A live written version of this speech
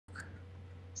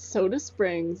Soda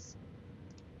Springs.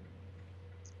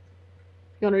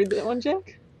 You want to read that one,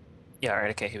 Jack? Yeah,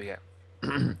 alright, okay, here we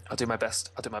go. I'll do my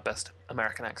best. I'll do my best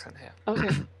American accent Okay.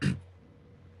 here.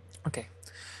 Okay.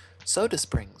 Soda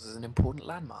Springs is an important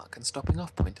landmark and stopping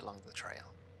off point along the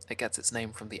trail. It gets its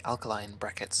name from the alkaline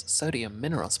brackets sodium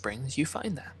mineral springs you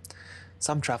find there.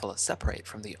 Some travelers separate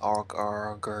from the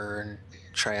Oregon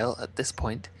Trail at this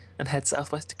point and head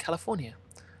southwest to California.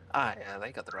 Ah, yeah,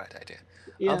 they got the right idea.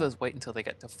 Yeah. Others wait until they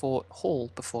get to Fort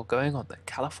Hall before going on the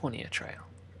California Trail.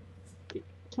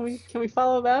 Can we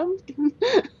follow them?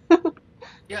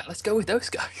 Yeah, let's go with those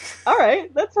guys. All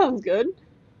right, that sounds good.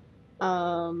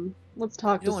 Let's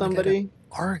talk You to don't want to go to somebody.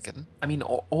 Oregon. I mean,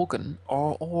 Oregon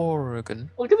or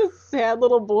Oregon. Look at this sad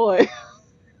little boy.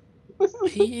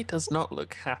 He does not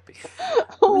look happy.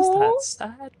 Who is that Oh,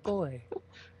 sad boy?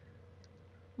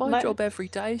 My my job every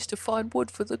day is to find wood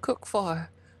for the cook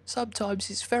fire. Sometimes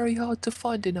it's very hard to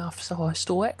find enough, so I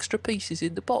store extra pieces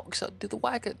in the box under the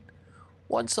wagon.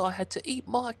 Once I had to eat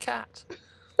my cat.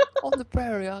 On the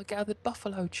prairie, I gathered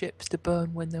buffalo chips to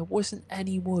burn when there wasn't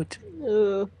any wood.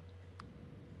 ugh.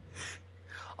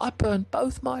 I burned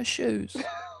both my shoes.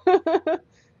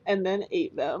 And then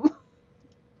ate them.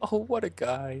 Oh, what a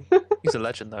guy. He's a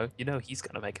legend, though. You know he's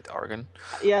gonna make it to Oregon.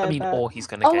 Yeah, I I mean, bet. or he's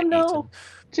gonna Oh get no, eaten.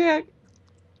 Jack,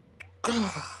 Damn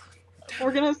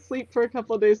we're it. gonna sleep for a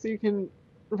couple of days so you can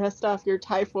rest off your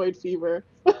typhoid fever.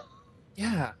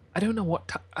 Yeah, I don't know what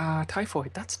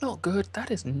typhoid. That's not good.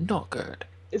 That is not good.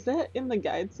 Is that in the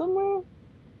guide somewhere?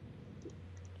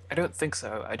 I don't think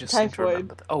so. I just seem to Typhoid.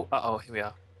 remember that. Oh, uh-oh, here we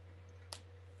are.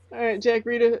 All right, Jack,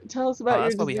 Rita, tell us Oh, about your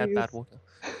that's why we had bad disease. water.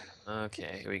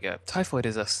 Okay, here we go. Typhoid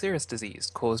is a serious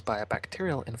disease caused by a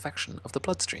bacterial infection of the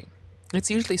bloodstream. It's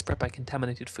usually spread by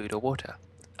contaminated food or water.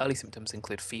 Early symptoms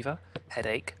include fever,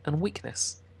 headache, and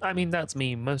weakness. I mean, that's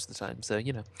me most of the time, so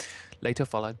you know. Later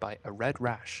followed by a red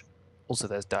rash. Also,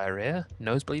 there's diarrhea,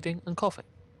 nose bleeding, and coughing.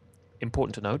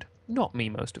 Important to note, not me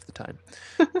most of the time.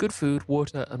 Good food,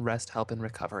 water, and rest help in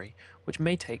recovery, which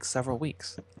may take several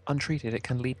weeks. Untreated, it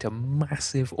can lead to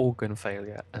massive organ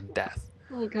failure and death.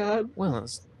 Oh God, Well,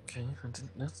 that's okay.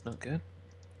 That's not good.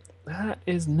 That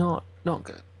is not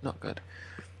good. Not good.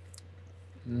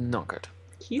 Not good.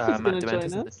 Keith is Matt gonna join Dementis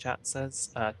in the us. chat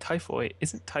says, "Typhoid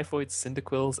isn't Typhoid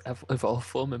Cyndaquil's evolved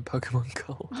form in Pokemon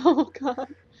Gold." Oh God.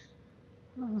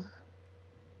 Oh.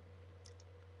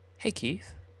 Hey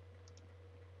Keith.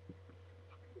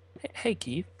 Hey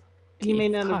Keith. He may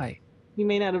Keith. not have Hi. he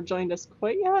may not have joined us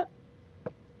quite yet.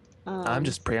 I'm Um.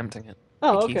 just preempting it. Hey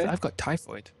Oh, Keith, okay. I've got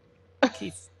typhoid.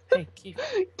 Keith. Hey Keith.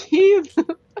 Keith.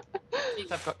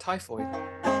 Keith, I've got typhoid.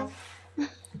 Keith,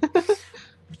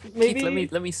 let me Maybe.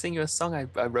 let me sing you a song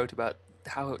I wrote about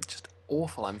how just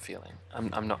awful I'm feeling.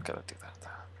 I'm not gonna do that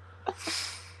though.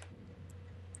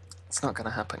 It's not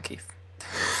gonna happen, Keith.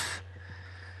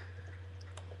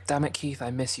 Damn it, Keith,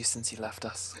 I miss you since you left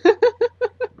us.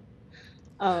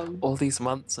 Um. All these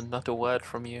months and not a word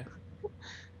from you.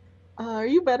 Are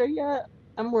you better yet?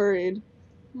 I'm worried.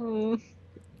 Hmm.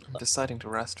 I'm deciding to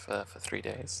rest for 3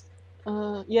 days.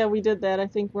 Yeah, we did that. I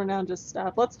think we're now just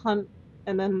stopped. Let's hunt,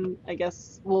 and then I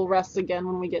guess we'll rest again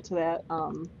when we get to that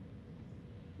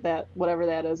whatever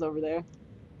that is over there.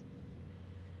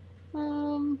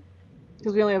 Um,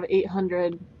 because we only have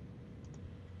 800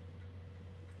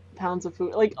 pounds of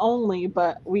food, like only,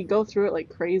 but we go through it like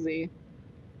crazy.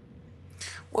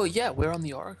 Well, yeah, we're on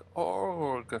the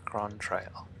Oregon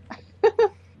Trail.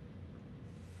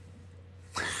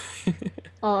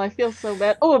 Oh, I feel so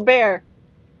bad. Oh, a bear.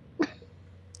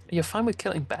 You're fine with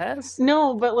killing bears?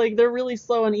 No, but like they're really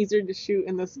slow and easier to shoot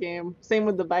in this game. Same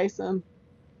with the bison.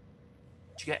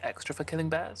 Did you get extra for killing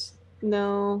bears?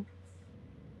 No.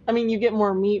 I mean, you get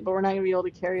more meat, but we're not gonna be able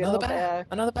to carry it Another all bear! back.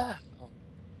 Another bear! Oh,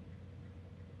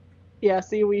 Yeah,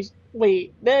 see, we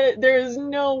wait. There is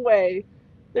no way.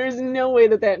 There's no way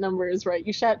that that number is right.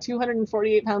 You shot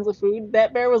 248 pounds of food.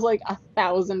 That bear was like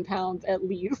 1,000 pounds at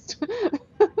least.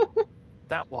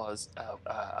 that was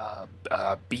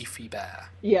a beefy bear.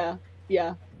 Yeah,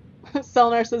 yeah.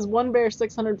 Selnar says one bear,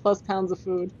 600 plus pounds of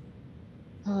food.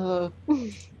 Uh,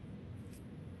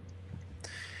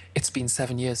 It's been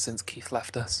 7 years since Keith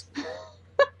left us.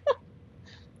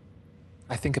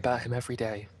 I think about him every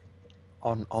day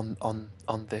on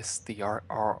this, the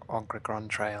Oregon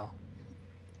Trail.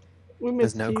 we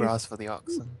There's miss no Keith. grass for the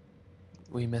oxen.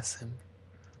 We miss him.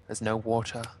 There's no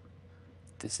water.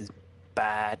 This is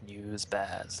bad news,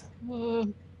 bears. Uh,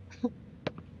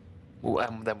 Ooh,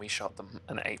 and then we shot them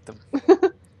and ate them.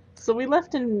 so we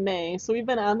left in May. So we've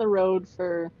been on the road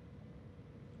for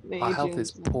Our May, health June,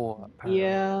 is July. poor, apparently.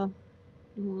 Yeah.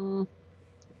 Mm,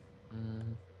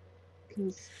 Mm,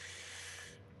 'cause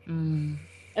mm.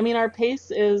 I mean, our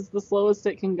pace is the slowest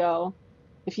it can go.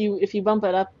 If you bump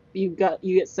it up, you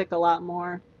get sick a lot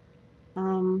more.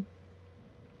 Um,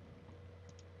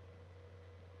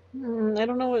 I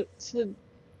don't know what to.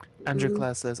 Andrew mm,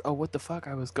 Clare says, "Oh, what the fuck?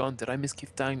 I was gone. Did I miss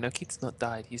Keith dying? No, Keith's not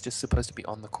died. He's just supposed to be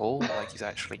on the call, like he's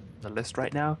actually on the list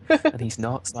right now, and he's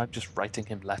not. So I'm just writing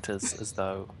him letters as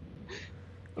though,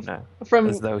 you know, as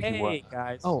from though he were. Hey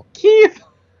guys. Oh, Keith.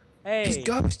 his Hey.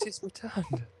 ghost is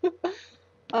returned.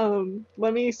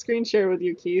 Let me screen share with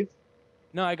you, Keith.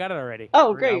 No, I got it already.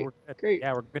 Oh, We're great, good. great.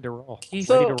 Yeah, we're good to roll. Keith,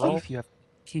 Ready to So, roll?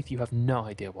 Keith, you have no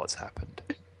idea what's happened.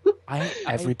 I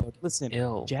Everybody's listen,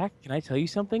 ill. Jack. Can I tell you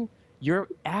something? You're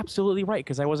absolutely right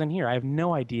because I wasn't here. I have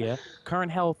no idea.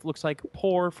 Current health looks like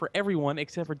poor for everyone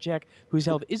except for Jack, whose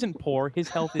health isn't poor. His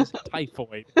health is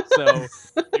typhoid. So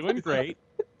doing great.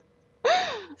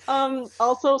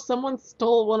 also, someone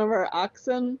stole one of our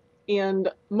oxen and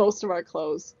most of our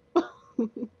clothes.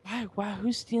 Why? Wow,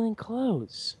 who's stealing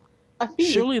clothes? A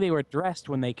thief. Surely they were dressed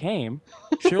when they came.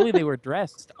 Surely they were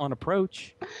dressed on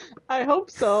approach. I hope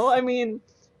so. I mean,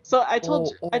 so I Or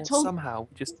told somehow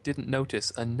we just didn't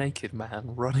notice a naked man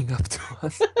running up to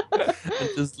us and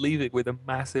just leaving with a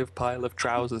massive pile of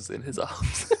trousers in his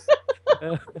arms.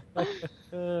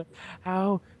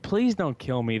 How? Please don't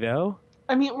kill me though.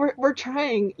 I mean, we're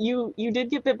trying. You did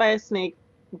get bit by a snake,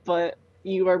 but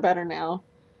you are better now.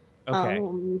 Okay.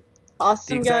 Um, The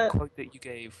Austin exact got quote that you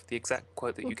gave, the exact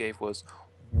quote that you gave was,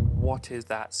 "What is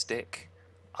that stick?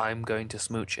 I'm going to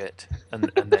smooch it."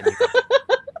 And then you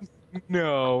got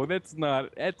No, that's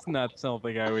not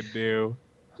something I would do.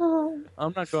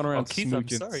 I'm not going Oh, around Keith, I'm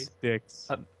smooching sorry. sticks.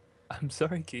 I'm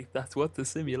sorry, Keith. That's what the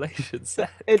simulation said.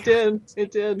 it did.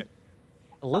 It did.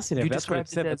 Listen, if You that's what it described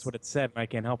it said, that's as what it said, and I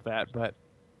can't help that. But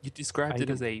you described I it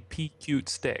as a pea cute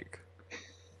stick.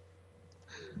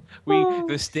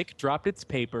 the stick dropped its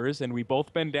papers, and we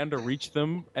both bent down to reach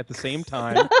them at the same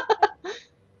time.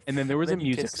 And then there was a Then you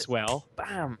music kissed it. swell,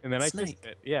 Bam! and then I kissed Snake.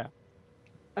 it. Yeah.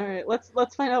 All right, let's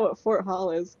find out what Fort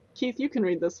Hall is. Keith, you can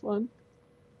read this one.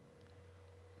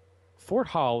 Fort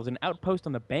Hall was an outpost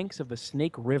on the banks of the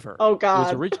Snake River. Oh It was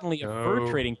God. originally a fur No.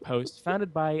 trading post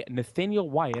founded by Nathaniel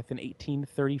Wyeth in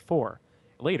 1834.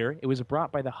 Later, it was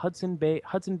brought by the Hudson's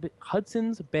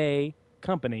Bay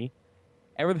Company.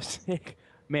 Ever the Snake,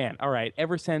 man, all right.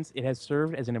 Ever since, it has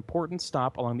served as an important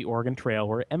stop along the Oregon Trail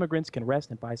where immigrants can rest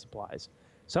and buy supplies.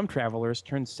 Some travelers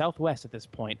turn southwest at this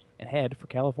point and head for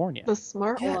California. The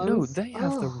smart Yeah, no, ones. they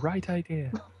have the right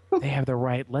idea. They have the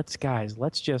right. Let's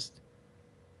just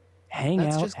hang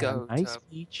Let's out just at a go nice to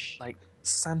beach. like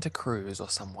Santa Cruz or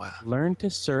somewhere. Learn to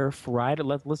surf, ride.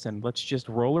 Listen. Let's just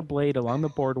rollerblade along the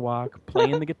boardwalk,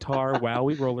 playing the guitar while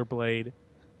we rollerblade.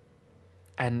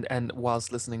 And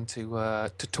whilst listening to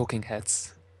Talking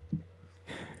Heads.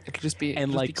 It could just be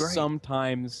And like great.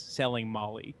 sometimes selling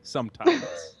Molly. Sometimes.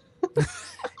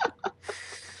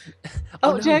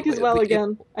 Oh, no, Jack is well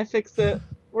again. I fixed it.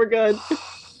 We're good.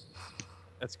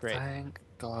 That's great. Thank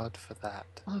God for that.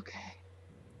 Okay.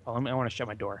 Oh, I want to shut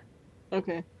my door.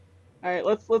 Okay. All right,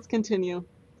 let's continue.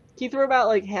 Keith, we're about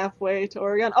like halfway to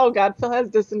Oregon. Oh God, Phil has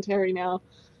dysentery now.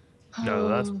 No,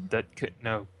 that could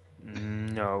no.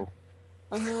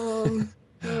 Um,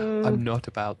 I'm not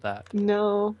about that.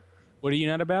 no. What are you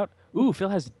not about? Ooh, Phil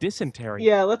has dysentery.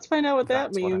 Yeah, let's find out what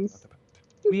that That's what I'm means.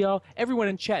 not about. Everyone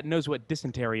in chat knows what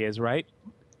dysentery is, right?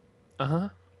 Uh-huh.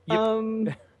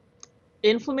 Yep.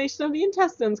 Inflammation of the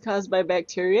intestines caused by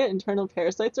bacteria, internal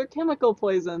parasites, or chemical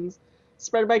poisons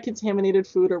spread by contaminated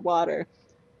food or water.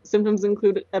 Symptoms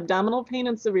include abdominal pain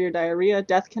and severe diarrhea.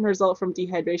 Death can result from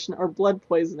dehydration or blood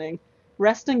poisoning.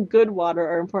 Rest and good water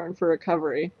are important for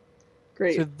recovery.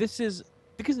 Great. So this is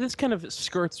because this kind of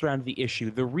skirts around the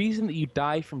issue. The reason that you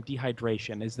die from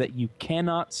dehydration is that you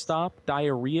cannot stop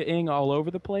diarrheaing all over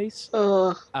the place.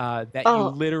 Ugh. That you Oh.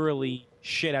 literally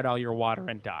shit out all your water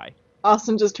and die.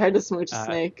 Austin just tried to smooch a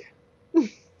snake.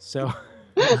 So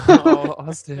Oh,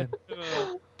 Austin.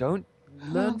 Don't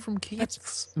learn from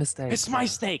Keith's mistakes. it's my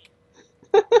steak.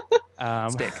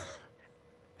 Stick.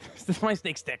 It's my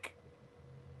snake stick.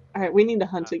 All right, we need to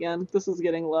hunt again. This is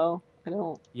getting low. I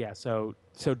don't. Yeah. So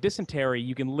dysentery,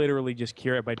 you can literally just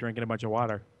cure it by drinking a bunch of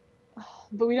water.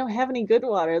 But we don't have any good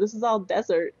water. This is all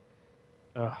desert.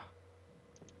 Ugh.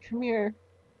 Come here.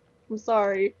 I'm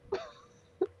sorry.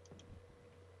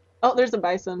 Oh, there's a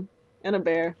bison and a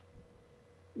bear.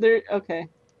 Okay.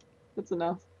 That's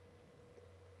enough.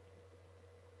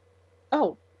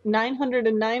 Oh,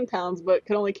 909 pounds, but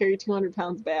could only carry 200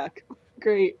 pounds back.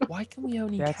 Great. Why can we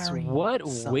only That's carry what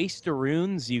some?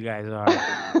 wasteroons you guys are.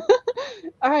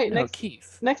 All right, No,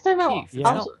 Keith. next time out. Keith,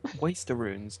 Yeah. it's not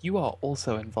wasteroons. You are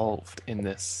also involved in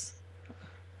this.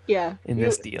 Yeah, in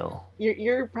this deal.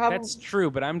 you're probably That's true,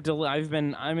 but I've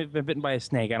been bitten by a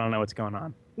snake. I don't know what's going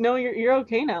on. no, you're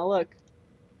okay now. Look,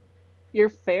 you're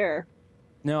fair.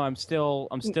 No, I'm still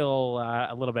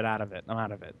a little bit out of it. I'm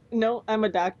out of it. No, I'm a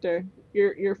doctor.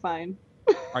 You're fine.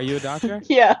 Are you a doctor?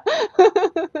 Yeah.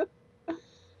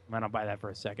 I don't buy that for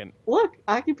a second. Look,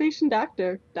 occupation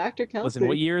doctor, Dr. Kelsey. Listen,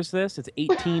 what year is this? It's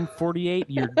 1848.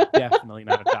 You're definitely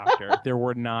not a doctor. There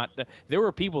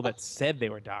were people that said they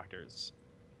were doctors.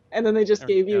 And then they just There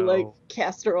gave we you like go.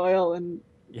 castor oil and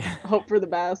Yeah. hope for the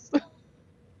best.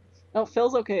 Oh,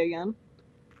 Phil's okay again.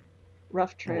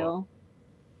 Rough trail.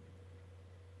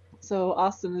 So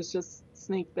Austin is just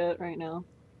snake bit right now.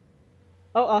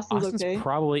 Oh, Austin's okay.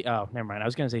 Probably. Oh, never mind. I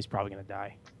was gonna say he's probably gonna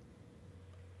die.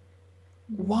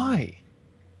 Why?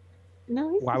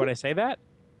 No, he's Why would I say that?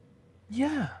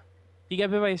 Yeah. He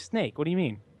got bit by a snake. What do you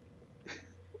mean?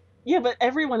 Yeah, but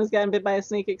everyone has gotten bit by a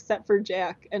snake except for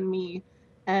Jack and me.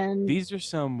 And These are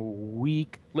some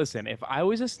weak. Listen, if I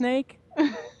was a snake,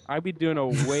 I'd be doing a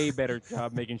way better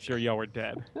job making sure y'all were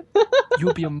dead. You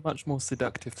would be a much more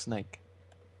seductive snake.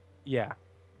 Yeah,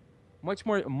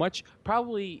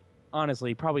 probably.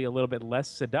 Honestly, probably a little bit less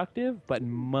seductive, but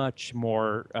much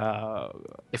more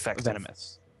Effective.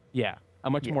 venomous. Yeah, a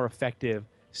much more effective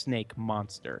snake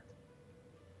monster.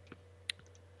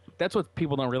 That's what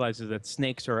people don't realize is that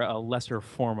snakes are a lesser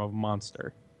form of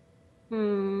monster.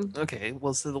 Okay,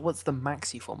 well, so what's the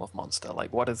maxi form of monster?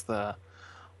 Like, what is the...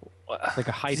 Like a You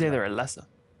say hydra. they're a lesser.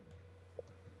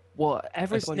 Well, A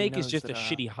everybody snake knows is just that, a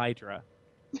shitty hydra.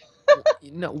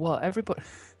 No, well,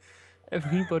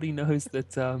 everybody knows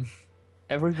that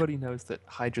everybody knows that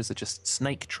hydras are just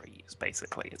snake trees.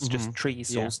 Basically, it's just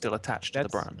trees all still attached to the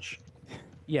branch.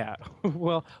 Yeah.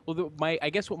 well, I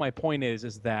guess what my point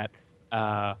is that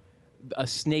a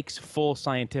snake's full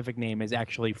scientific name is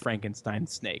actually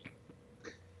Frankenstein's snake.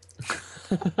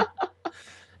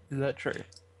 Is that true?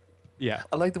 Yeah.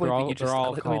 I like the way They're that all- you just they're I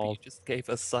all like the way that you called- just gave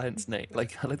a science name.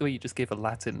 Like I like the way you just gave a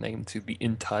Latin name to the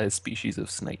entire species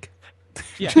of snake.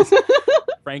 Yeah.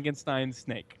 Frankenstein's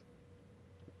snake.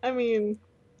 I mean,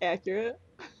 accurate.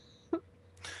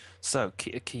 So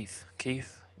Keith,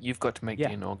 you've got to make Yeah.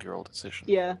 the inaugural decision.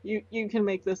 Yeah, you can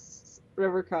make this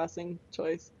river crossing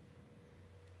choice.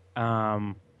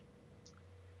 How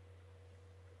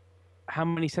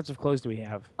many sets of clothes do we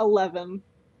have? 11.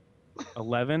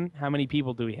 11. How many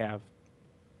people do we have?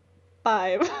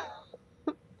 5.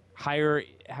 Hire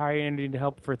Andy to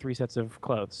help for 3 sets of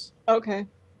clothes. Okay.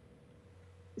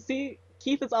 See,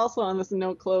 Keith is also on this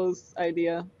no clothes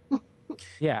idea.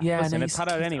 Yeah. Yeah, Listen, no, it's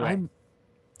hot out anyway.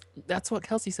 That's what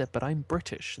Kelsey said, but I'm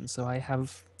British, and so I'm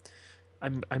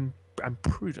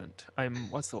prudent.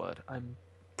 What's the word? I'm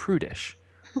prudish.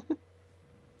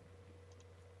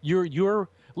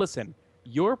 Listen,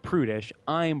 you're prudish,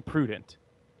 I'm prudent.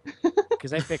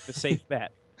 Because I picked the safe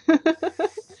bet.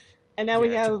 And now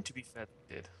we Yeah, have to be fair,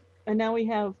 they did. and now we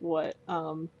have what?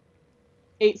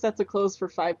 8 sets of clothes for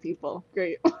 5 people.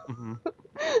 Great. Mhm.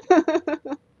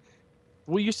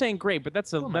 Well, you're saying great, but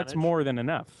that's manage. more than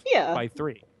enough. Yeah. By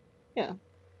 3. Yeah.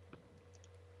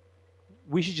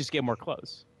 We should just get more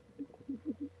clothes.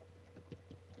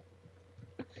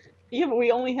 Yeah, but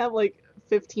we only have like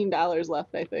 $15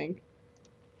 left, I think.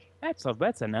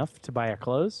 That's enough to buy our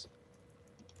clothes.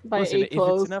 Buy Listen, 8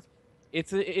 clothes.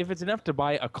 if it's enough to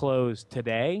buy a clothes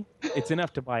today, it's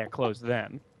enough to buy a clothes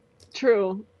then.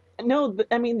 True. No,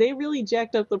 I mean they really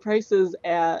jacked up the prices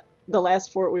at the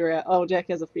last fort we were at. Oh, Jack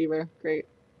has a fever. Great.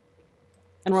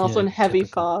 And we're also Yeah, in heavy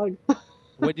typical. fog.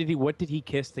 What did he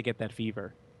kiss to get that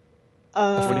fever?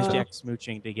 What is Uh, Jack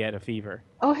smooching to get a fever?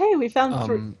 oh, hey, we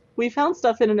found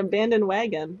stuff in an abandoned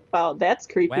wagon. Wow, that's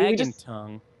creepy. Wagon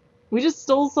tongue. We just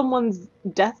stole someone's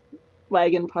death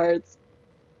wagon parts.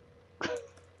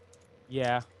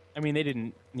 Yeah, I mean they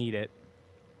didn't need it.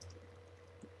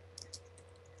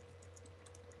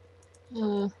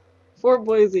 Fort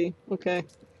Boise. Okay.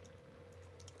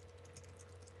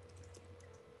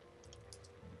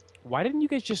 Why didn't you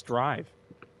guys just drive?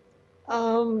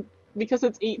 Because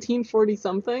it's 1840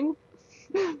 something.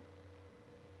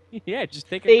 Yeah, just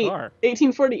take a 8. car.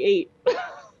 1848.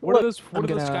 What are Look,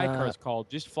 those sky cars called?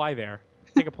 Just fly there.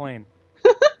 Take a plane.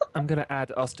 I'm gonna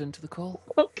add Austin to the call.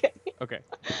 Okay. Okay.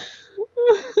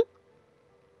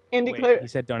 Andy Wait, Claire. he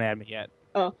said don't add me yet.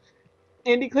 Oh,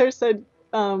 Andy Claire said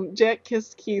Jack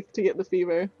kissed Keith to get the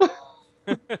fever.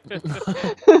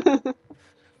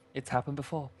 It's happened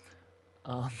before.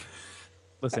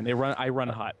 Listen, I run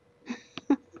hot.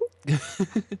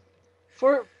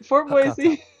 Fort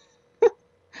Boise.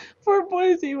 Fort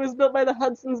Boise was built by the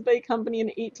Hudson's Bay Company in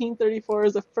 1834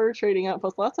 as a fur trading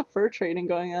outpost. Lots of fur trading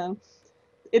going on.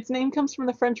 Its name comes from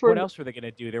the French What word. else were they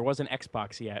gonna do? There wasn't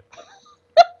Xbox yet.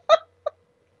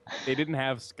 They didn't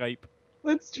have Skype.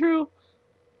 That's true.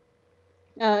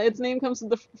 Its name comes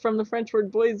from the French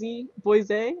word boisé.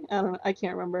 Boisé? I don't know. I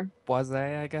can't remember.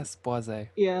 Boisé, I guess. Boisé.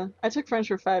 Yeah, I took French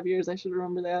for 5 years. I should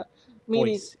remember that.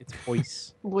 Meaning Voice. It's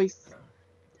voice. voice.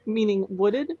 Meaning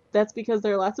wooded. That's because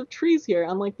there are lots of trees here,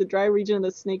 unlike the dry region of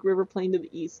the Snake River Plain to the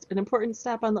east. An important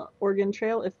stop on the Oregon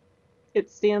Trail if it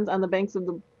stands on the banks of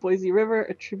the Boise River,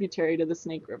 a tributary to the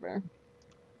Snake River.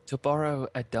 To borrow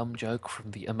a dumb joke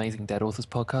from the Amazing Dead Authors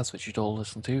podcast, which you'd all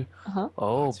listen to. Uh-huh.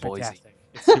 Oh, It's Boise. fantastic.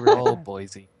 It's super Oh, good.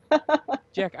 Boise.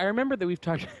 Jack, I remember that we've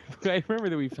talked. I remember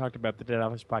that we've talked about the Dead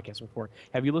Office podcast before.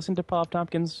 Have you listened to Paul F.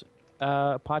 Tompkins'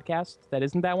 podcast? That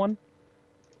isn't that one.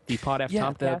 The Pod F. Yeah,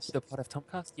 Tomcast. the Pod of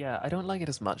Tomcast. Yeah, I don't like it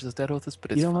as much as Dead Authors,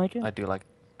 but it's You don't fun. like it? I do like it.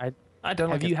 I I don't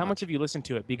like have it you? as How much. much have you listened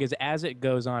to it? Because as it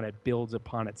goes on, it builds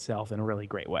upon itself in a really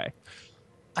great way.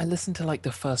 I listened to like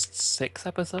the first 6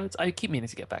 episodes. I keep meaning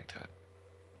to get back to it.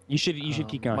 You should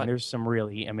keep going. my- There's some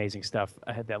really amazing stuff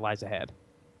ahead that lies ahead.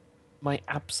 My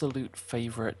absolute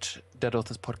favorite Dead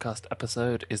Authors podcast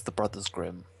episode is The Brothers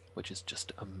Grimm, which is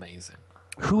just amazing.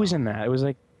 Who was in that? It was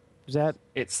like, was that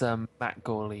It's Matt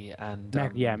Gorley and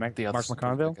Mac- yeah, Mac- the other Mark stalker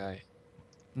McConville? guy.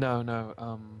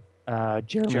 No,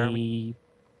 Jeremy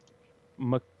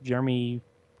Jeremy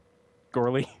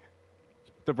Gorley?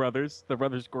 the brothers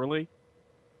Gorley?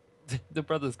 the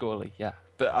Brothers Gorley. Yeah,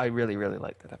 but I really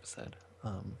like that episode.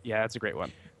 Yeah, that's a great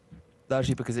one.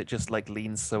 Largely because it just like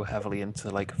leans so heavily into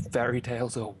like fairy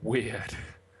tales are weird.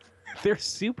 They're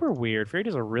super weird. Fairy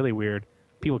tales are really weird.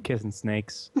 People kissing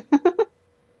snakes.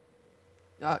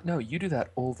 No, you do that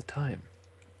all the time.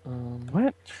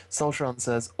 What? Soltron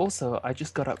says, also, I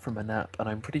just got up from a nap and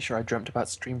I'm pretty sure I dreamt about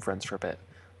Stream Friends for a bit.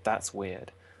 That's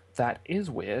weird. That is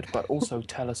weird, but also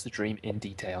tell us the dream in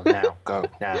detail. Now, go.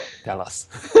 Now, tell us.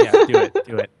 Yeah,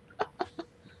 do it.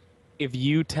 If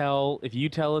you tell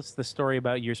us the story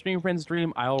about your Stream Friends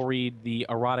dream, I'll read the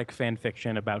erotic fan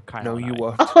fiction about Kyle. No, and you I.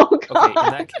 won't. Oh, Okay, God.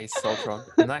 in that case, Soltron,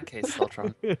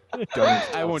 don't I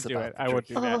tell won't us do about it. the I won't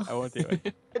do dream. that. I won't do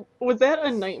it. Was that a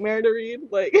nightmare to read?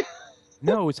 Like,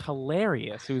 No, it was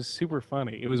hilarious. It was super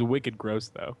funny. It was wicked gross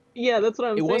though. yeah, that's what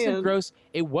I'm It saying. wasn't gross.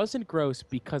 It wasn't gross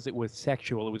because it was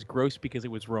sexual. It was gross because it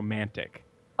was romantic.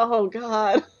 Oh,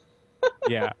 God.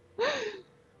 Yeah.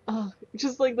 Oh,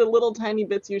 just like the little tiny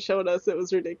bits you showed us, it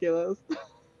was ridiculous.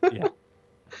 Yeah.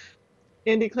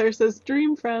 Andy Claire says,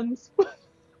 "Dream friends."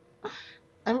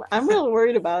 I'm real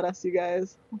worried about us, you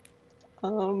guys.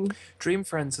 Dream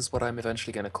Friends is what I'm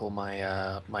eventually going to call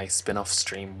my my spin-off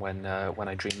stream when I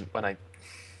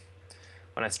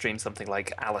stream something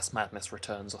like Alice Madness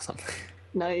Returns or something.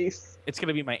 Nice. It's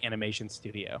gonna be my animation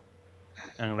studio.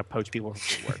 And I'm gonna poach people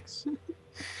from it works.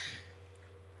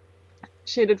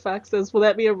 Shaded Fox says, "Will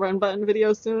that be a run button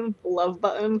video soon? Love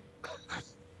button."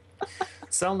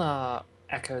 Selna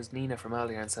echoes Nina from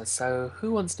earlier and says, so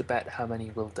who wants to bet how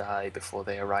many will die before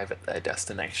they arrive at their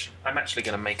destination? I'm actually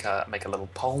going to make a little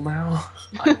poll now.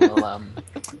 I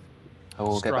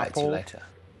will get Straw back to you poll? later.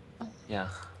 Yeah.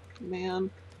 Man.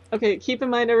 Okay, keep in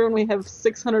mind, everyone, we have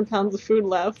 600 pounds of food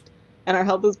left, and our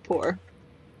health is poor.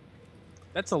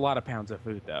 That's a lot of pounds of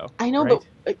food though. I know, right?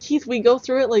 but Keith, we go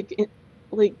through it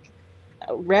like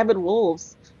rabid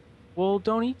wolves. Well,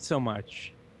 don't eat so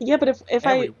much. Yeah, but if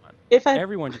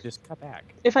Everyone should just cut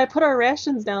back. if I put our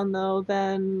rations down though,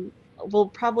 then we'll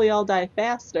probably all die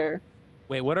faster.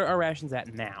 Wait, what are our rations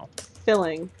at now?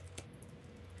 Filling.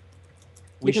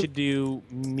 We Because- should do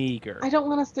meager. I don't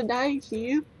want us to die,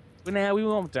 Keith. Nah, we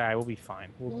won't die. We'll be fine.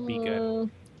 We'll be good.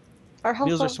 Our health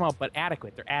Meals are level- small, but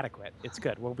adequate. They're adequate. It's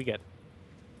good. We'll be good.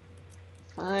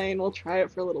 Fine, we'll try it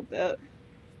for a little bit.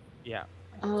 Yeah.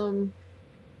 All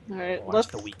right, Watch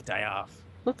the week die off.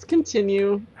 let's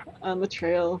continue on the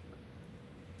trail.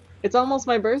 It's almost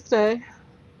my birthday.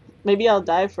 Maybe I'll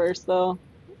die first though.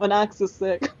 When Ox is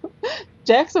sick.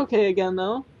 Jack's okay again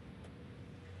though.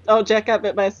 Oh, Jack got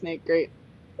bit by a snake. Great.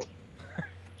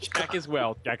 Jack as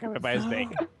well. Jack got bit by a snake.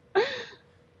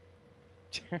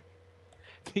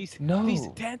 these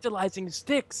No. tantalizing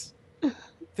sticks.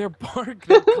 They're bark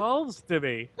that calls to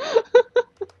me.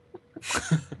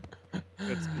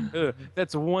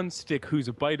 That's one stick whose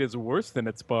bite is worse than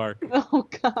its bark. Oh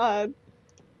God.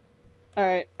 All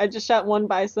right, I just shot one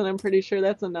bison. I'm pretty sure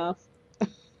that's enough.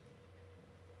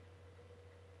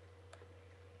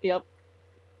 Yep.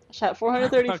 Shot Fox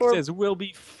 434. says we'll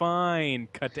be fine.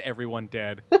 Cut to everyone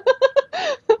dead.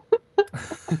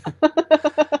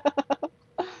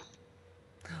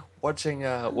 Watching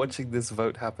this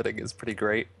vote happening is pretty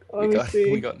great. Let me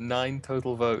see. We got 9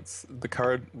 total votes. The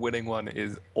current winning one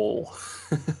is all.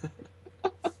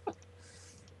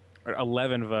 All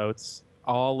 11 votes.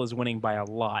 All is winning by a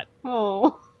lot.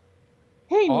 Oh.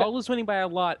 Hey, All is winning by a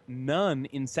lot. None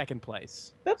in second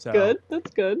place. that's So, good.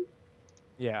 That's good.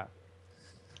 Yeah.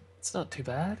 It's not too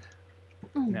bad.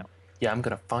 No. Yeah, I'm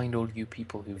gonna find all you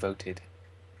people who voted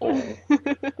all,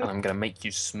 and I'm gonna make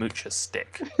you smooch a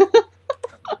stick.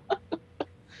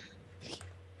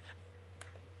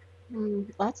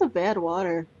 Lots of bad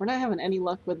water. We're not having any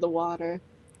luck with the water.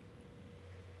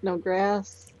 No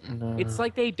grass. No. It's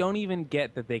like they don't even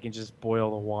get that they can just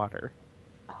boil the water.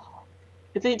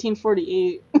 It's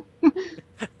 1848.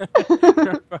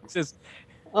 Says,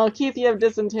 Oh, Keith, you have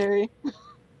dysentery.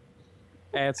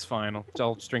 it's fine.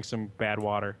 I'll just drink some bad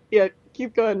water. Yeah,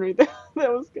 Keith, go ahead and read that.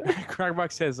 That was good.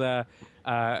 Crackbox says,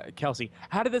 Kelsey,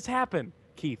 how did this happen?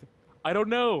 Keith, I don't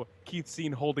know. Keith's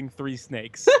seen holding 3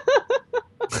 snakes.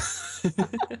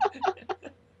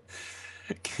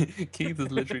 Keith has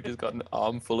literally just got an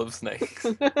armful of snakes.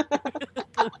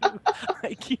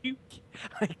 I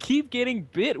keep getting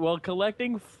bit while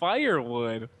collecting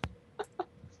firewood.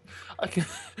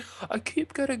 I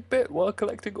keep getting bit while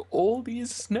collecting all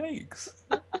these snakes.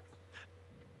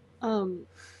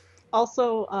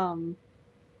 Also,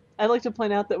 I'd like to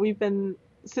point out that we've been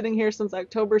sitting here since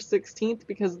October 16th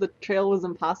because the trail was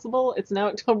impossible. It's now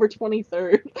October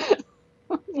 23rd.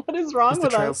 What is wrong Is the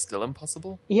with trail us? still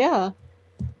impossible? Yeah.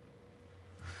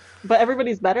 But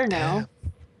everybody's better now.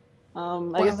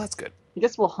 Well, that's good. I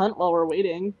guess we'll hunt while we're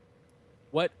waiting.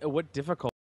 What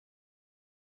difficult?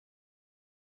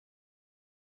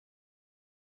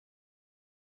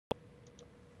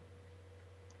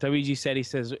 WG said, he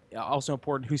says, also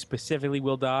important who specifically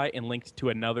will die, and linked to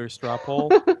another straw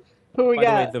poll. Who we By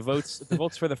got? the way, the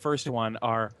votes for the first one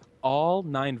are all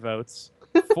 9 votes,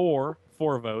 4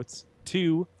 votes,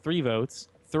 2 3 votes,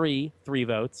 3 3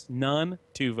 votes, none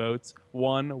 2 votes,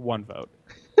 1 vote.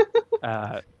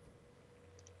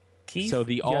 Keith, So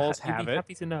the alls have you'd be it.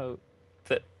 happy to know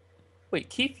that. Wait,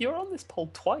 Keith, you're on this poll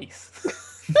twice.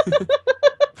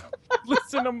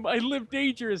 Listen, I live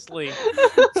dangerously.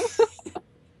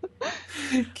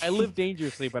 I live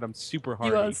dangerously, but I'm super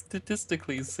hardy. You are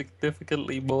statistically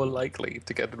significantly more likely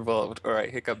to get involved. All right,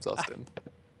 here comes Austin.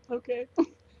 Okay.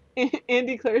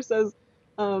 Andy Clare says,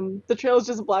 the trail is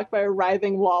just blocked by a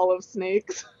writhing wall of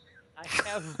snakes.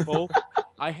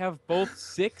 I have both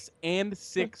 6 and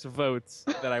 6 votes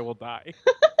that I will die.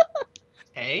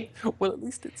 Hey? Well, at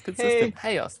least it's consistent.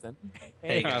 Hey, Austin.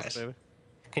 Hey, guys. Austin.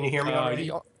 Can you hear me already?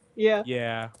 Yeah.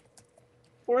 Yeah.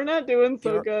 We're not doing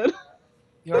so You're- good.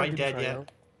 You're Am I dead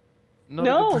yet? Not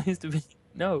No. a good place to be.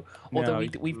 No. Although No.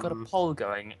 we've got a poll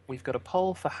going. We've got a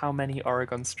poll for how many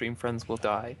Oregon Stream friends will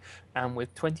die, and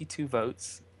with 22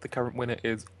 votes, the current winner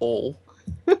is all.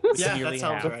 Yeah, nearly that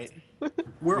sounds half. right.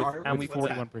 Where With- are and we? we What's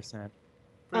that? 41%.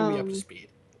 Bring me up to speed.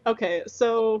 Okay,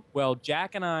 so Well,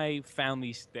 Jack and I found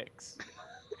these sticks.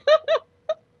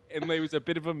 And there was a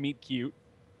bit of a meet cute.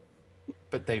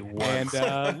 But they weren't.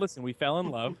 And listen, we fell in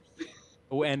love.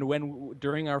 And when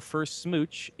during our first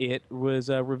smooch, it was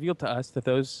revealed to us that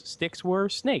those sticks were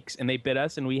snakes, and they bit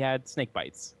us, and we had snake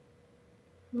bites.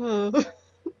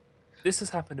 This has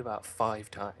happened about 5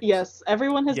 times. yes,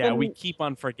 everyone has been. We keep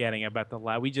on forgetting about the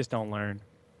lie. We just don't learn.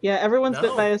 Yeah, everyone's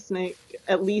bit No. by a snake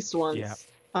at least once. Yeah.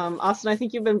 Austin, I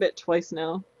think you've been bit twice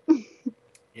now.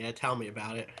 Yeah, tell me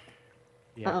about it.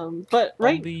 Yeah. But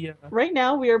right, On the, right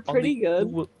now we are on pretty the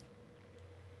good.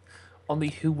 On the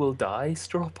who will die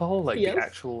straw poll, like Yes. the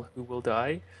actual who will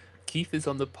die, Keith is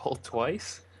on the poll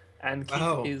twice, and Keith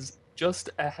Oh. is just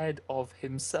ahead of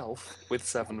himself with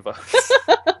 7 votes.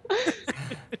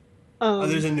 Oh,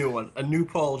 there's a new one. A new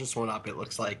poll just went up, it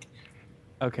looks like.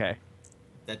 Okay.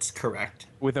 That's correct.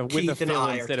 With a Keith and fill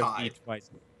I are instead of tied. each twice.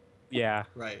 Yeah.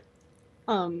 Right.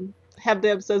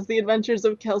 Habdab says the Adventures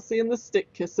of Kelsey and the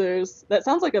Stick Kissers. That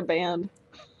sounds like a band.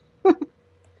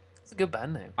 It's a good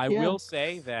band name. I Yeah. will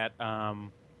say that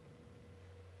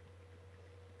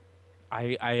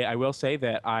I will say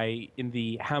that in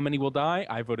the how many will die,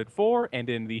 I voted for, and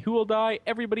in the who will die,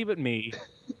 everybody but me.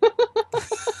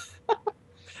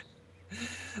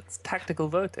 It's tactical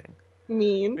voting.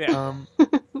 Mean. Yeah.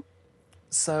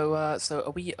 So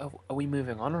are we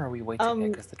moving on, or are we waiting here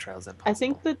because the trail's impossible? I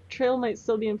think the trail might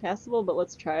still be impassable, but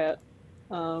let's try it.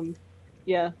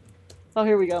 Yeah. Oh,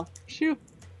 here we go. Shoo.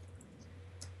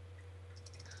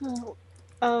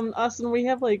 Austin, we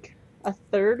have like a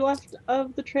third left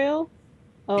of the trail.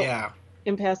 Oh, Yeah.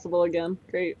 impassable again.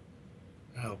 Great.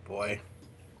 Oh, boy.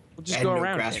 We'll just And go no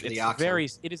around grass it. for the It's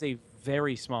oxen. it is a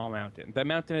very small mountain. That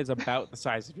mountain is about the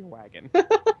size of your wagon.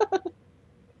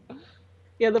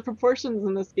 Yeah, the proportions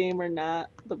in this game are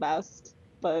not the best,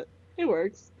 but it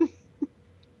works.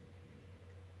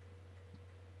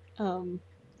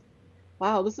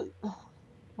 Wow, this is.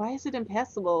 Why is it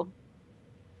impassable?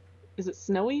 Is it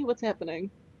snowy? What's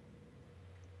happening?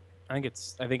 I think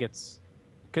it's.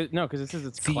 Because it says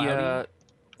it's The cloudy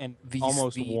and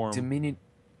almost warm.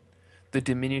 the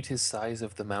diminutive size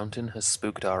of the mountain has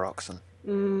spooked our oxen.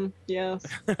 Yes.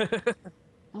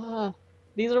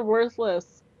 These are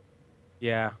worthless.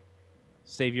 Yeah.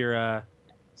 Save your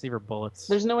bullets.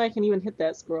 There's no way I can even hit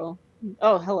that squirrel.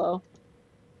 Oh, hello.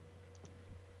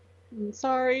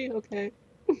 Sorry. Okay.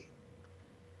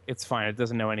 It's fine. It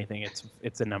doesn't know anything.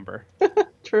 It's a number.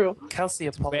 True. Kelsey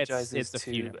apologizes it's a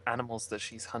to few. animals that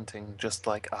she's hunting, just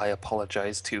like I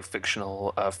apologize to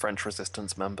fictional French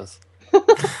resistance members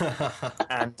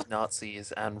and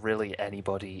Nazis and really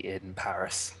anybody in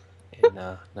Paris in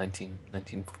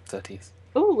 1930s.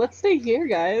 Oh, let's stay here,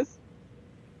 guys.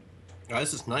 Oh,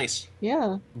 this is nice.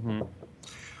 Yeah. Mm-hmm.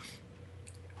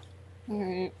 All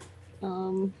right.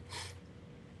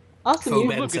 Austin, Faux you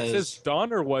Ben Look, it says says-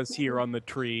 Donner was here on the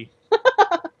tree.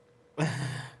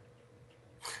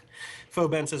 Faux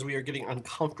Ben says we are getting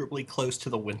uncomfortably close to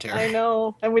the winter. I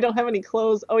know, and we don't have any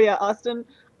clothes. Oh yeah, Austin.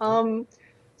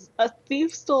 A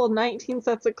thief stole 19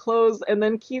 sets of clothes, and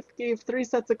then Keith gave 3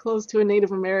 sets of clothes to a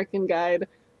Native American guide.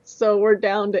 So we're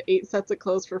down to 8 sets of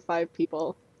clothes for 5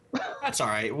 people. That's all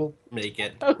right. We'll make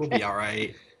it. Okay. We'll be all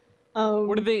right.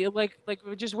 What do they like?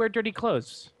 Just wear dirty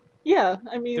clothes. Yeah,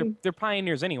 I mean, They're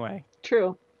pioneers anyway.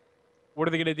 true. What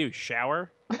are they gonna do?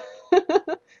 Shower?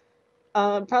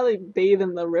 Probably bathe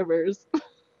in the rivers.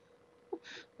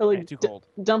 Or like Too cold.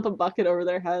 dump a bucket over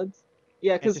their heads.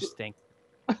 Yeah, It because just stinks.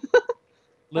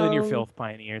 Live in your Um, filth,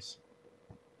 pioneers.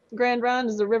 Grand Ronde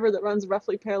is a river that runs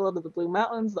roughly parallel to the Blue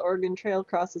Mountains. The Oregon Trail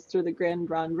crosses through the Grand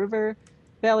Ronde River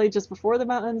Valley just before the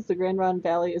mountains. The Grand Ronde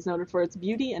Valley is noted for its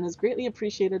beauty and is greatly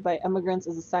appreciated by immigrants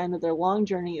as a sign that their long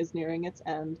journey is nearing its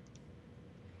end.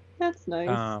 That's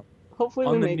nice. Hopefully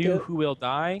we On the make new it. Who Will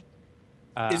Die,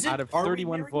 Are we 31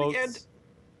 nearing the end? votes.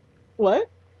 What?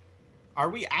 Are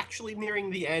we actually nearing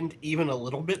the end even a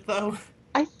little bit, though?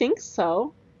 I think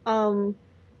so.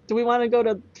 Do we want to go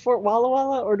to Fort Walla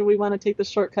Walla or do we want to take the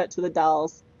shortcut to the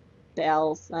Dalles?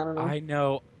 Dalles, I don't know. I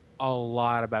know a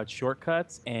lot about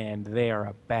shortcuts, and they are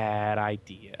a bad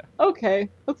idea. Okay,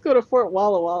 let's go to Fort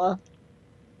Walla Walla.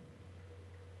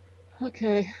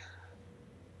 Okay.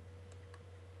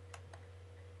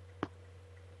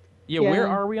 Yeah, where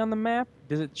Yeah. are we on the map?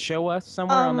 Does it show us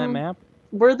somewhere on that map?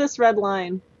 We're this red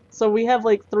line, so we have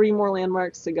like 3 more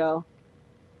landmarks to go.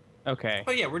 Okay.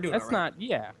 Oh yeah, we're doing That's all right. not,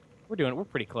 yeah. We're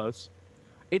pretty close.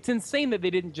 It's insane that they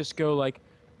didn't just go like,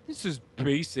 this is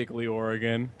basically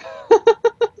Oregon.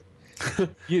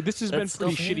 Yeah, this has been That's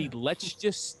pretty still shitty. Let's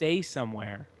just stay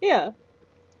somewhere. Yeah.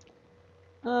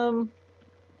 For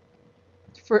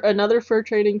another fur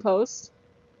trading post.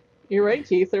 You're right,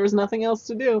 Keith. There was nothing else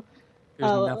to do. There's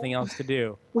Uh, nothing else to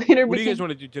do. Later What do you guys became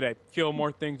want to do today? Kill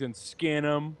more things and skin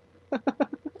them?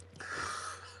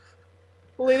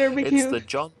 later It's became the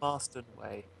John Marston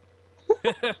way.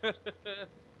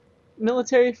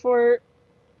 military fort.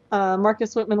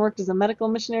 Marcus Whitman worked as a medical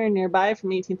missionary nearby from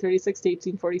 1836 to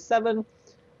 1847.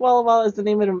 Walla Walla is the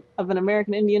name of an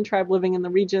American Indian tribe living in the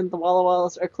region. The Walla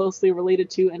Wallas are closely related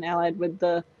to and allied with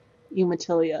the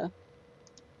Umatilla.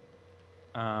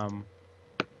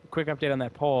 Quick update on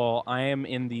that poll. I am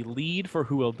in the lead for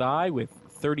Who Will Die with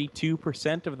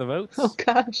 32% of the votes, Oh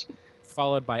gosh.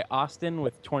 followed by Austin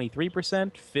with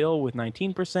 23%, Phil with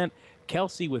 19%,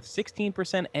 Kelsey with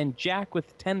 16%, and Jack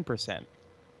with 10%.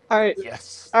 All right.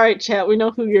 Yes. All right, chat. We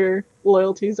know who your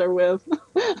loyalties are with.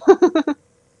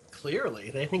 Clearly,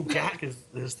 they think Jack is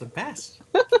the best.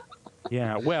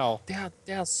 Yeah, well,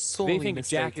 They are sorely they think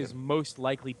mistaken. Jack is most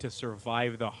likely to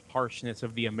survive the harshness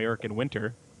of the American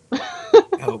winter.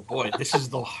 Oh boy, this is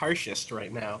the harshest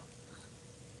right now.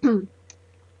 You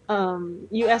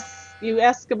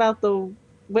ask about the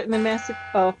Whitman massacre.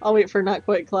 Oh, I'll wait for not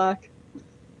quite clock.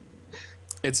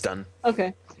 It's done.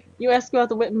 Okay. You ask about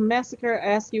the Whitman massacre. I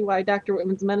ask you why Dr.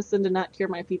 Whitman's medicine did not cure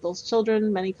my people's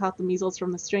children. Many caught the measles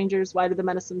from the strangers. Why did the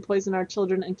medicine poison our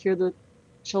children and cure the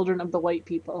children of the white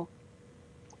people?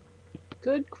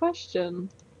 Good question.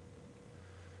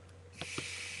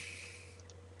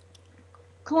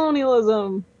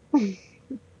 Colonialism.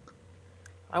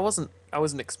 I wasn't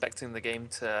expecting the game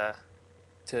to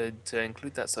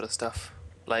include that sort of stuff.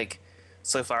 Like,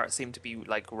 so far it seemed to be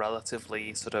like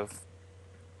relatively sort of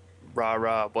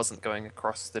rah-rah, wasn't going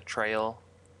across the trail,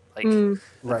 like Mm,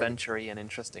 Right. adventure-y and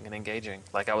interesting and engaging.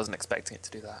 Like, I wasn't expecting it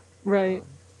to do that. right.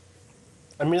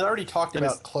 I mean, I already talked And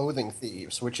about clothing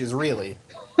thieves, which is really,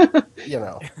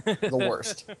 the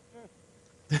worst.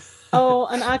 Oh,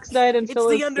 an ox died in It's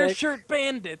Phyllis the sick. Undershirt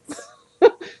Bandits!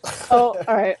 Oh,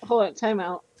 all right. Hold on. Time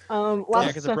out. Lot Yeah, of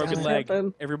because a stuff broken just leg.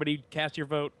 happened. Everybody cast your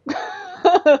vote.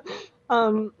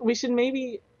 We should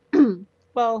maybe,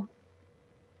 well,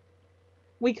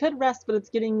 we could rest, but it's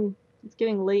getting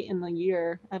late in the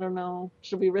year. I don't know.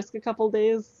 Should we risk a couple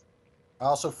days? I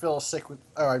also feel sick with.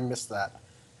 Oh, I missed that.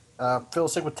 Feel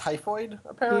sick with typhoid, Yeah,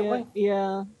 apparently.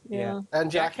 yeah, Yeah. yeah. And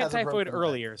Jack Jack had has a typhoid broken leg.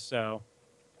 earlier, so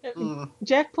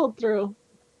Jack pulled through.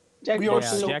 Jack We pulled are Yeah,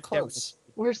 through. so Jack close.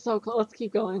 We're so close. Let's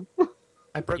keep going.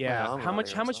 I broke my yeah. arm How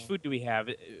much earlier as well. food do we have?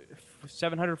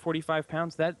 745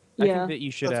 pounds. That I Yeah. think that you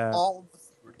should. That's all.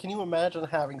 Can you imagine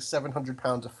having 700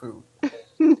 pounds of food?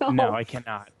 No, No. I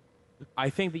cannot. I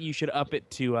think that you should up it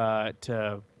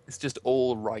to It's just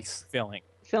all rice. filling.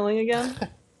 Filling again?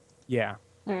 Yeah.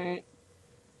 All right.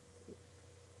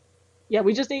 Yeah,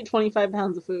 we just ate 25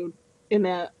 pounds of food in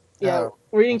that. Yeah, Oh.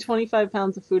 we're eating 25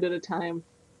 pounds of food at a time.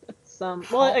 That's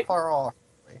well, How far off?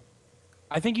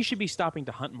 I think you should be stopping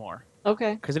to hunt more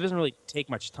okay. because it doesn't really take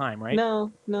much time, right?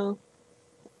 No, no.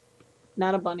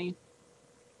 Not a bunny.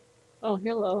 Oh,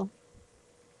 hello.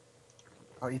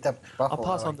 I'll eat that buffalo. I'll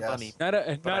pass I on the guess. bunny. Not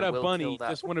a But I not a will bunny, kill that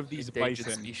just one of these endangered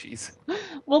bison. species.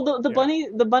 Well, the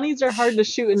Yeah. bunnies are hard to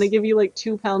shoot, and they give you like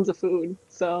 2 pounds of food.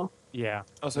 So Yeah.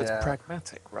 Oh, so Yeah. it's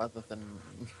pragmatic rather than.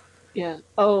 yeah.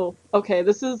 Oh, okay.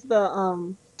 This is this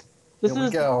Here we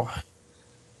is go.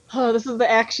 oh, this is the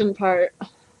action part.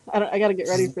 I gotta get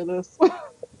ready for this.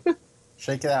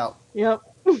 Shake it out. Yep.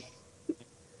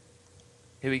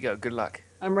 Here we go. Good luck.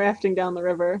 I'm rafting down the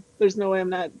river. There's no way I'm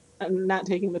not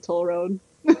taking the toll road.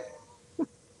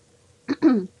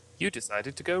 You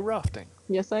decided to go rafting.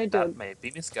 Yes, I That did. may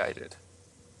be misguided.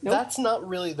 Nope. That's not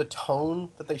really the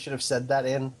tone that they should have said that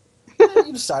in.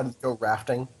 You decided to go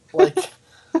rafting. Like,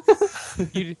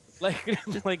 You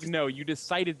like no, you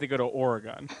decided to go to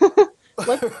Oregon.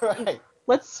 right.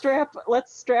 Let's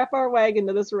strap our wagon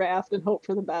to this raft and hope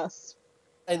for the best.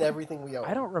 And everything we own.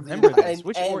 I don't remember this. And-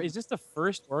 Which and- is this the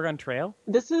first Oregon Trail?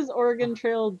 This is Oregon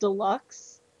Trail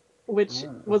Deluxe, which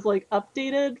Ooh. was like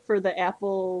updated for the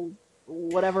Apple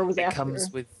whatever was It after.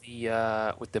 comes with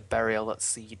the Burial at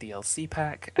Sea DLC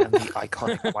pack and the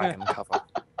iconic wagon cover.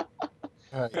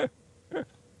 Right.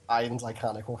 Ian's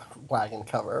iconic wagon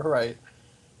cover, right?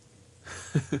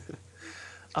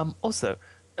 Also,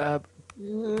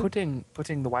 Mm,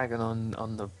 putting the wagon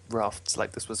on the rafts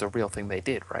like this was a real thing they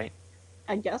did, right?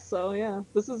 I guess so, yeah.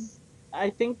 This is I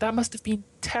think That must have been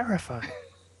terrifying.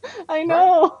 I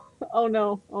know. Oh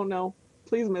no. Oh no.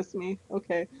 Please miss me.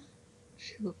 Okay.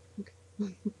 Phew, okay.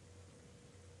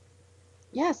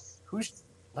 Yes, Who's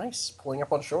nice pulling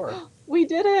up on shore? we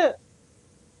did it.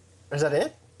 Is that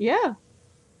it? Yeah.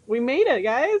 We made it,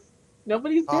 guys.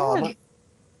 Nobody's Oh, dead. look.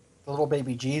 The little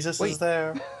baby Jesus Wait. is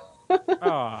there.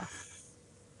 Ah,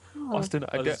 Oh. Austin,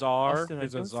 A czar?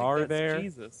 There's a czar there?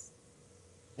 Jesus.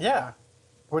 Yeah.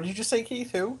 What did you just say,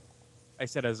 Keith? Who? I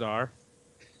said a czar.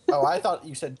 Oh, I thought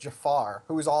you said Jafar,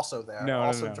 who is also there. No, no,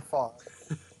 also no. Jafar.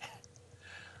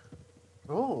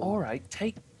 Ooh. All right,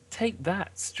 take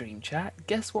that, stream chat.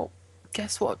 Guess what?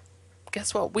 Guess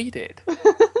what we did?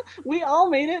 We all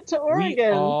made it to We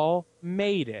Oregon. all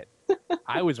made it.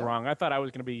 I was wrong. I thought I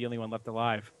was going to be the only one left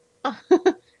alive.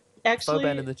 Actually,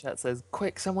 Boban in the chat says,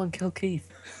 "Quick, someone kill Keith."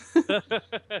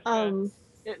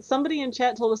 somebody in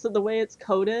chat told us that the way it's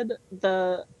coded,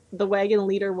 the wagon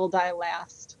leader will die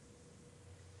last.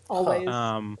 Always.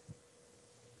 And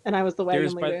I was the wagon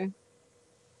there's by- leader.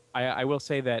 I will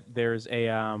say that there's a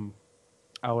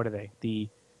what are they?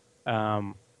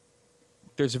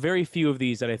 There's very few of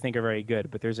these that I think are very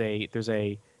good, but there's a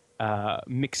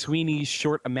McSweeney's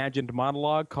short imagined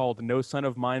monologue called "No Son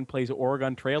of Mine Plays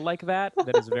Oregon Trail Like That"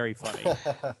 that is very funny.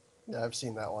 Yeah, I've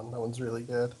seen that one. That one's really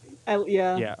good.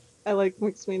 Yeah. I like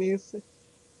McSweeney's.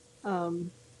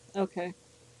 Okay.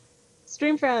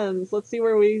 Stream friends, let's see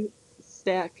where we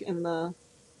stack in the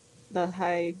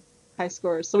high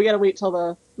scores. So we gotta wait till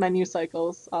the menu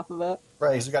cycles off of it.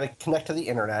 Right, so we got to connect to the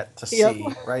internet to Yep. see,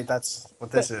 right? That's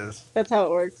what this is. That's how it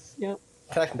works. Yep.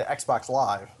 Connecting to Xbox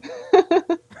Live.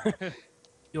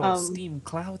 Your Steam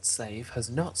cloud save has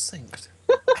not synced.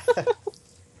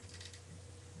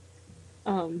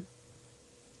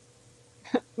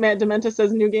 Matt Dementa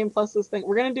says New Game Plus this thing.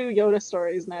 We're gonna do Yoda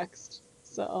stories next.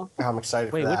 So I'm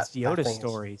excited Wait, for that. what's That Yoda thing is-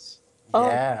 stories? Oh,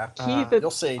 Yeah. Keith, it's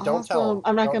You'll see. Don't tell awesome. him.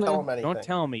 I'm not Don't gonna. tell him anything. Don't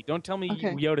tell me. Don't tell me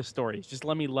Okay. Yoda stories. Just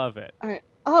let me love it. All right.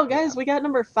 Oh, guys, we got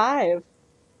number 5.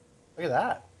 Look at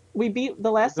that. We beat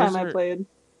the last Those time I are- played.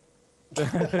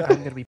 I'm gonna be